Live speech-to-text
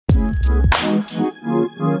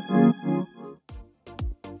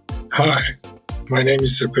Hi, my name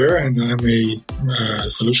is Sapir and I'm a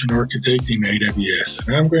solution architect in AWS.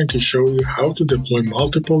 And I'm going to show you how to deploy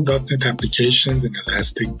multiple .NET applications in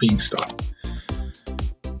Elastic Beanstalk.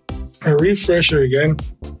 A refresher again.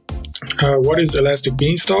 What is Elastic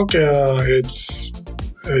Beanstalk? It's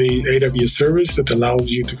a AWS service that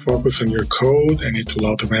allows you to focus on your code, and it will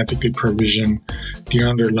automatically provision the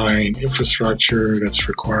underlying infrastructure that's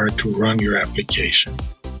required to run your application.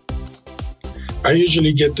 I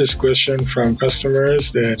usually get this question from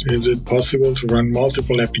customers that is it possible to run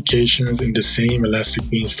multiple applications in the same Elastic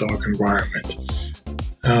Beanstalk environment?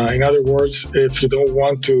 In other words, if you don't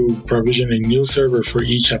want to provision a new server for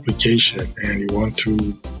each application and you want to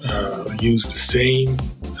use the same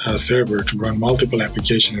server to run multiple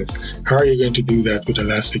applications, how are you going to do that with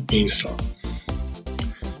Elastic Beanstalk?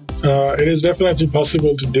 It is definitely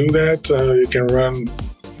possible to do that. You can run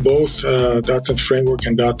both .NET Framework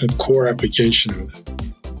and .NET Core applications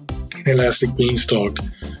in Elastic Beanstalk.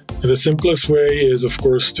 The simplest way is, of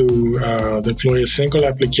course, to deploy a single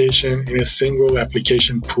application in a single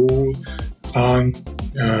application pool on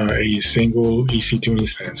a single EC2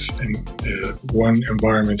 instance in one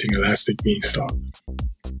environment in Elastic Beanstalk.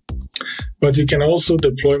 But you can also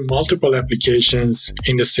deploy multiple applications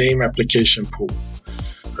in the same application pool.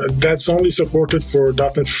 That's only supported for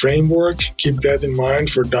 .NET Framework. Keep that in mind.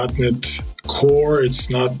 For .NET Core, it's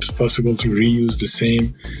not possible to reuse the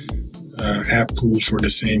same app pool for the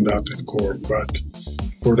same .NET Core, but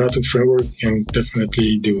for .NET Framework, you can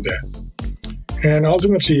definitely do that. And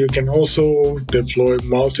ultimately, you can also deploy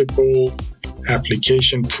multiple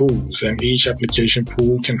application pools, and each application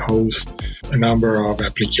pool can host a number of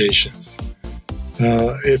applications.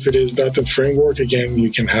 If it is .NET Framework, again,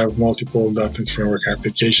 you can have multiple .NET Framework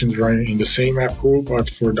applications running in the same app pool, but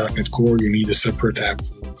for .NET Core, you need a separate app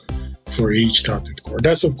pool for each .NET Core.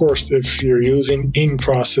 That's, of course, if you're using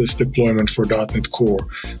in-process deployment for .NET Core.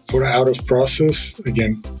 For out-of-process,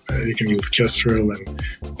 again, you can use Kestrel, and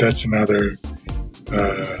that's another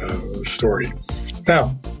story.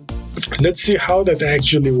 Now, let's see how that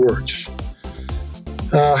actually works.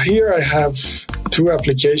 Here I have two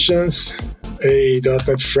applications. A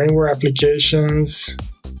 .NET Framework applications.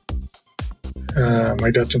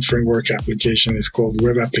 My .NET Framework application is called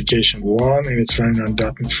Web Application 1, and it's running on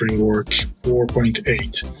 .NET Framework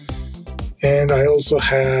 4.8. And I also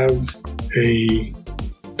have a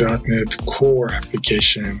 .NET Core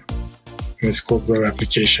application, and it's called Web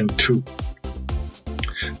Application 2.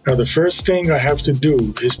 Now, the first thing I have to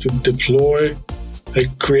do is to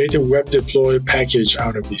create a web deploy package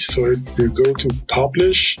out of these. So if you go to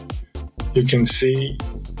Publish, you can see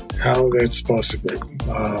how that's possible.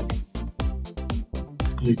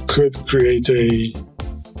 You could create a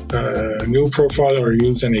new profile or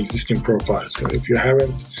use an existing profile. So if you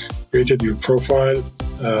haven't created your profile,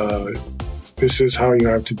 this is how you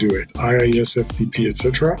have to do it. IIS, FTP,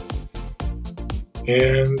 etc.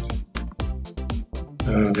 And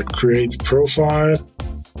create profile.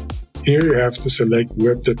 Here you have to select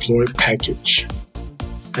Web Deploy Package.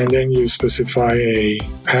 And then you specify a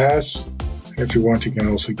path. If you want, you can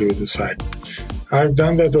also give it a site. I've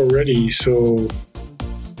done that already, so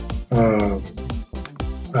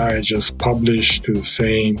I just publish to the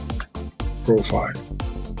same profile.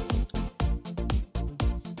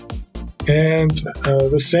 And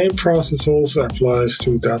the same process also applies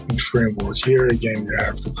to .NET Framework. Here again, you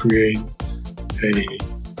have to create a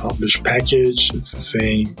publish package. It's the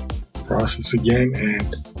same process again,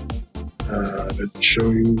 and let me show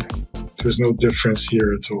you. There's no difference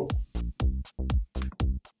here at all.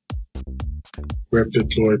 Web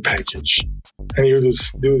deploy package. And you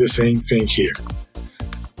just do the same thing here.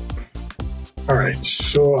 All right,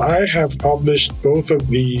 so I have published both of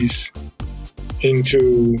these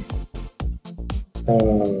into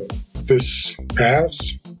this path.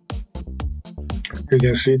 You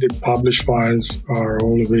can see the published files are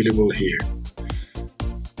all available here.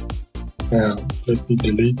 Now, let me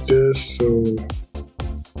delete this so you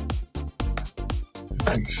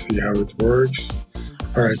can see how it works.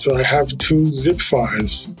 All right, so I have two zip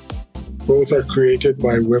files. Both are created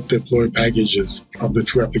by web deploy packages of the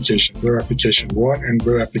two applications, Web Application 1 and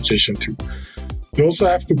Web Application 2. You also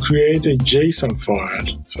have to create a JSON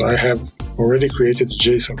file. So I have already created a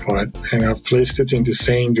JSON file and I've placed it in the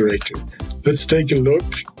same directory. Let's take a look.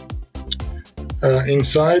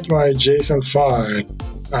 Inside my JSON file,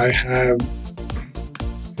 I have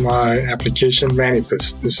my application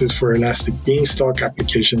manifest. This is for Elastic Beanstalk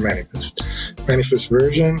application manifest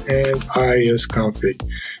version and IIS config.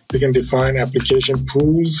 You can define application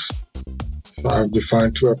pools. So I've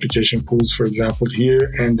defined 2 application pools, for example,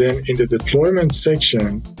 here. And then in the deployment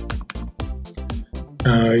section,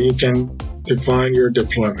 you can define your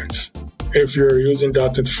deployments. If you're using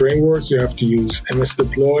 .NET Framework, you have to use MS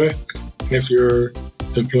Deploy. And if you're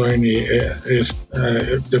deploying a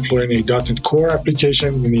 .NET Core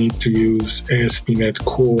application, you need to use ASP.NET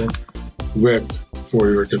Core Web for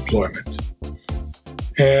your deployment.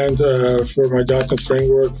 And for my .NET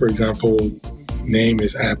Framework, for example, name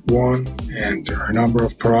is app1, and there are a number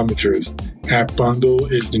of parameters. App bundle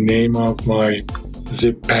is the name of my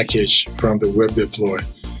zip package from the web deploy.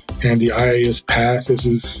 And the IIS path, this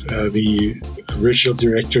is the original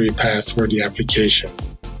directory path for the application.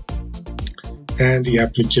 And the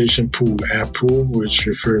application pool, app pool, which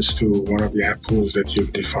refers to one of the app pools that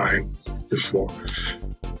you've defined before.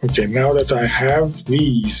 Okay, now that I have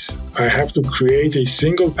these, I have to create a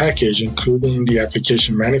single package, including the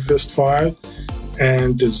application manifest file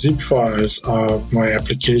and the zip files of my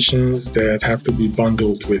applications that have to be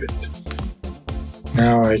bundled with it.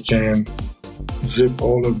 Now I can zip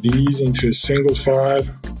all of these into a single file.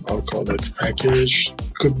 I'll call it package.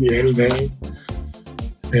 Could be any name.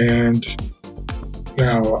 And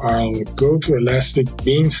now I'll go to Elastic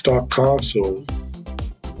Beanstalk console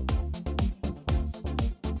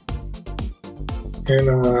and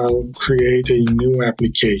I'll create a new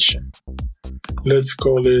application. Let's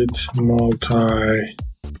call it multi-app.net.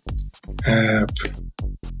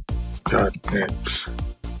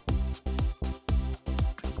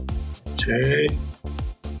 Okay.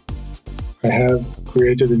 I have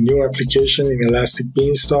created a new application in Elastic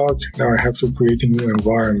Beanstalk. Now I have to create a new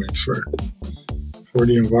environment for it. For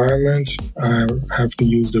the environment, I have to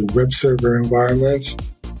use the web server environment.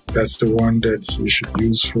 That's the one that you should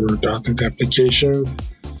use for .NET applications.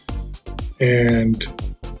 And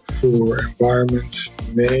for environment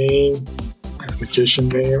name, application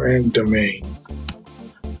name, and domain.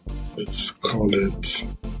 Let's call it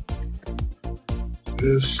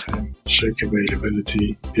this and check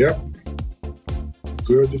availability. Yep.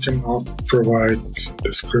 Good. You can provide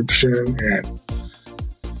description and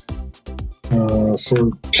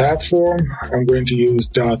for platform, I'm going to use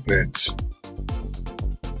 .NET.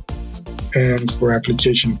 And for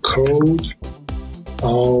application code,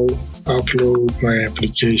 I'll upload my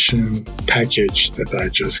application package that I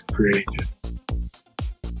just created.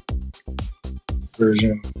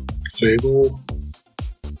 Version label,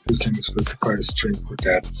 you can specify a string for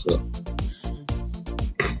that as well.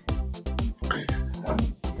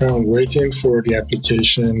 Now I'm waiting for the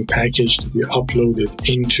application package to be uploaded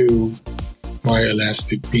into my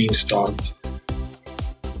Elastic Beanstalk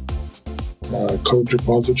code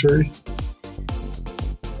repository.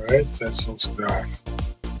 Alright, that's also done.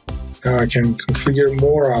 Now I can configure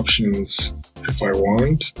more options if I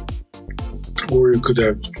want, or you could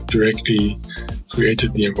have directly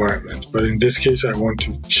created the environment. But in this case, I want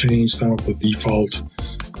to change some of the default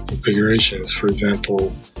configurations. For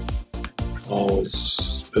example, I'll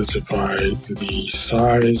specify the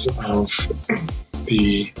size of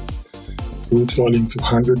the boot volume to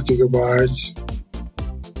 100 gigabytes.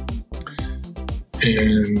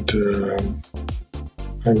 And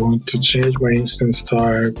I want to change my instance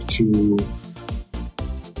type to,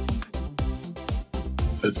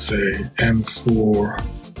 let's say, M4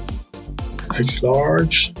 X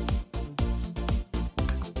large,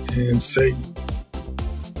 and save.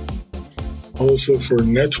 Also for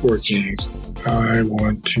networking, I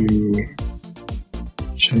want to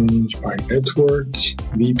change my network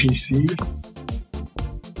VPC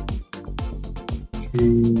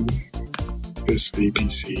to this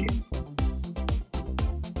VPC.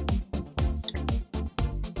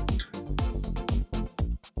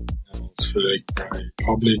 I'll select my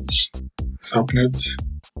public subnet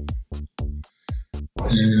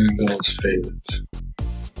and I'll save it.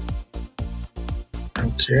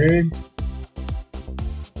 Okay.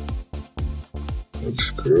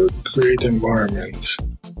 Looks good. Create environment.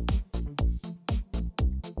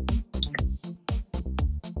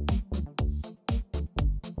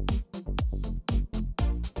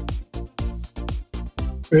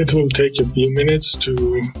 It will take a few minutes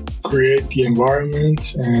to create the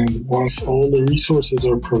environment, and once all the resources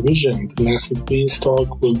are provisioned, Elastic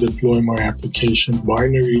Beanstalk will deploy my application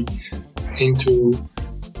binary into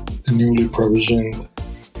the newly provisioned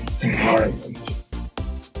environment.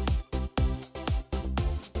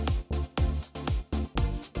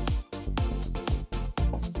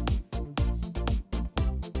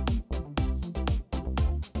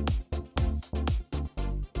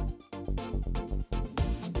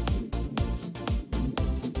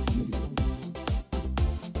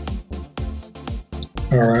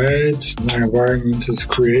 All right, my environment is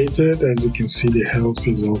created. As you can see, the health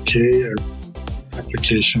is okay. Our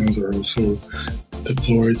applications are also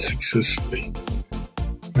deployed successfully.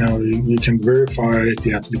 Now you can verify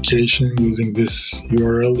the application using this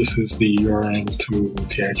URL. This is the URL to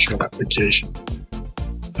the actual application.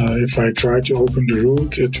 If I try to open the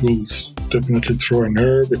root, it will definitely throw an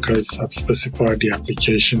error because I've specified the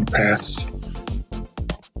application paths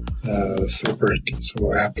separately.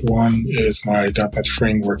 So app 1 is my .NET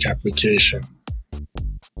Framework application.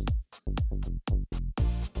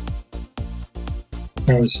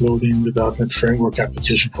 Now it's loading the .NET Framework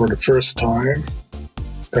application for the first time.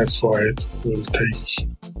 That's why it will take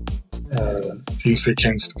a few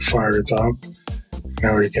seconds to fire it up.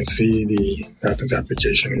 Now you can see the .NET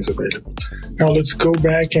application is available. Now let's go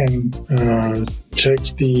back and check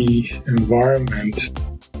the environment,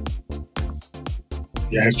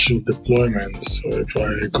 the actual deployment. So if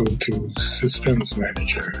I go to Systems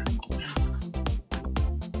Manager,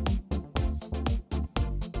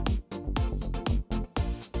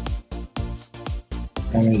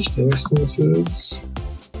 Managed Instances,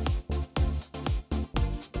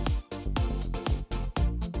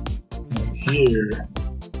 and here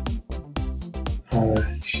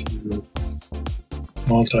I should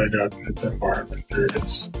multi.NET environment. There it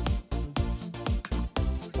is.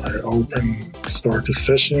 I start a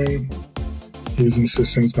session using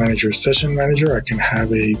Systems Manager Session Manager. I can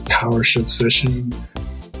have a PowerShell session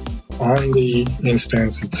on the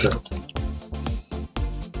instance itself.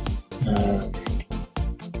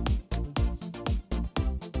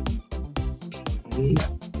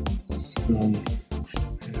 So,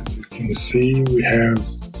 as you can see, we have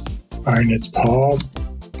initpub,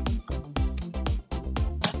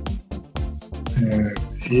 and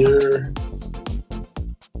here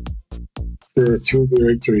there are two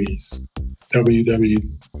directories,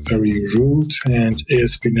 www.root and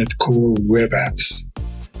ASP.NET Core Web Apps.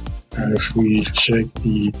 And if we check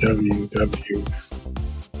the www.root,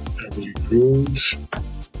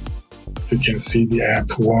 you can see the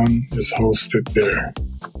app 1 is hosted there.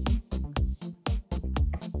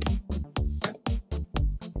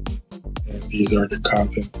 And these are the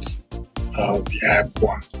contents of the app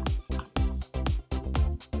 1.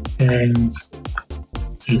 And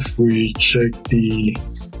if we check the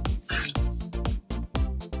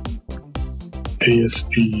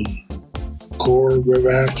ASP Core Web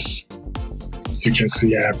Apps, you can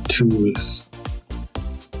see app 2 is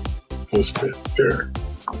hosted there.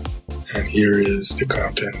 And here is the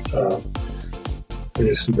content of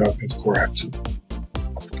ASP.NET Core App 2.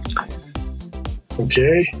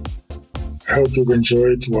 Okay, I hope you've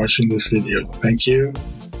enjoyed watching this video. Thank you.